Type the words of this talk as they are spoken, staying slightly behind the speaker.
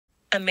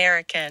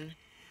American.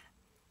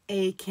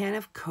 A can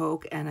of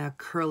Coke and a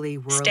curly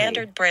whirly.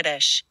 Standard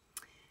British.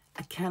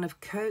 A can of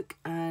Coke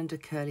and a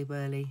curly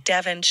whirly.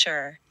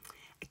 Devonshire.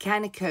 A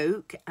can of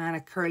Coke and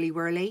a curly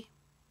whirly.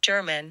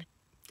 German.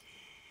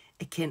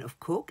 A can of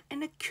Coke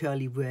and a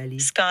curly whirly.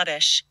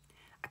 Scottish.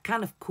 A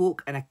can of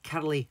Coke and a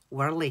curly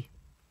whirly.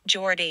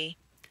 Geordie.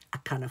 A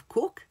can of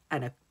Coke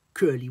and a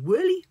curly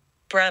whirly.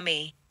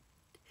 Brummie.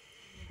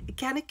 A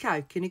can of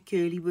Coke and a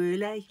curly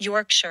whirly.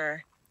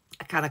 Yorkshire.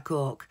 A can of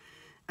Coke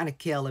and a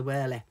curly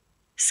whirly.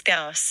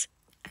 Scouse.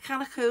 A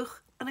can of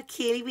Coke and a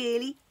curly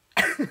whirly.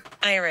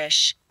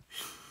 Irish.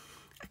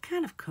 A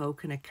can of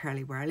Coke and a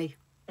curly whirly.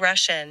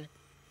 Russian.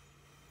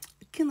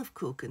 A can of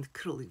Coke and a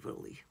curly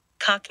whirly.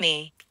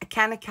 Cockney. A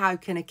can of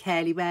Coke and a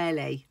curly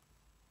whirly.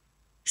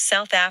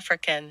 South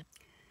African.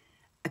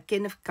 A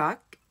can of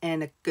Coke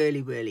and a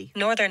curly whirly.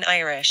 Northern A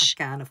Irish.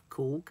 can of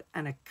Coke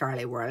and a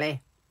curly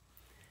whirly.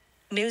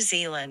 New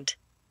Zealand.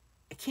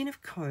 A can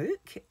of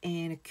Coke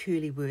and a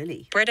curly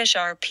whirly. British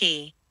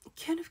RP. A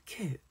can of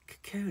Coke,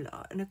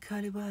 cola and a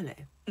curly whirly.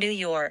 New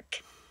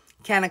York.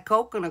 A can of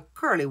Coke and a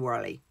curly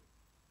whirly.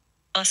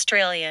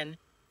 Australian.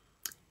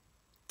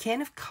 A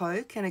can of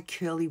Coke and a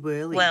curly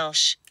whirly.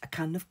 Welsh. A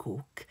can of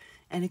Coke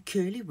and a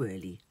curly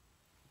whirly.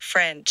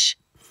 French.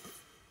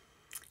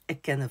 A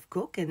can of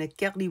Coke and a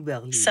curly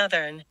whirly.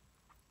 Southern.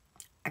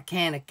 A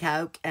can of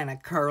Coke and a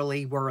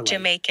curly whirly.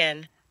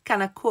 Jamaican. A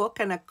can of Coke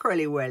and a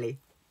curly whirly.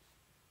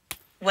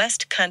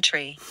 West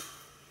Country.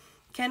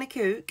 A can of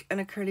Coke and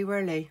a curly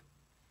whirly.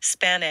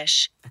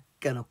 Spanish. A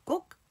can of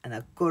Coke and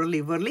a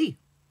curly whirly.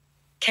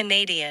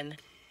 Canadian.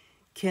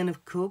 Can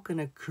of Coke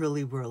and a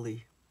curly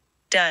whirly.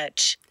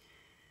 Dutch.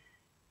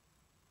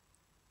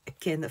 A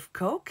can of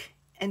Coke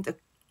and a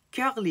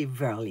curly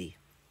whirly.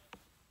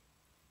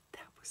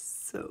 That was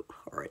so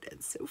hard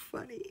and so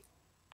funny.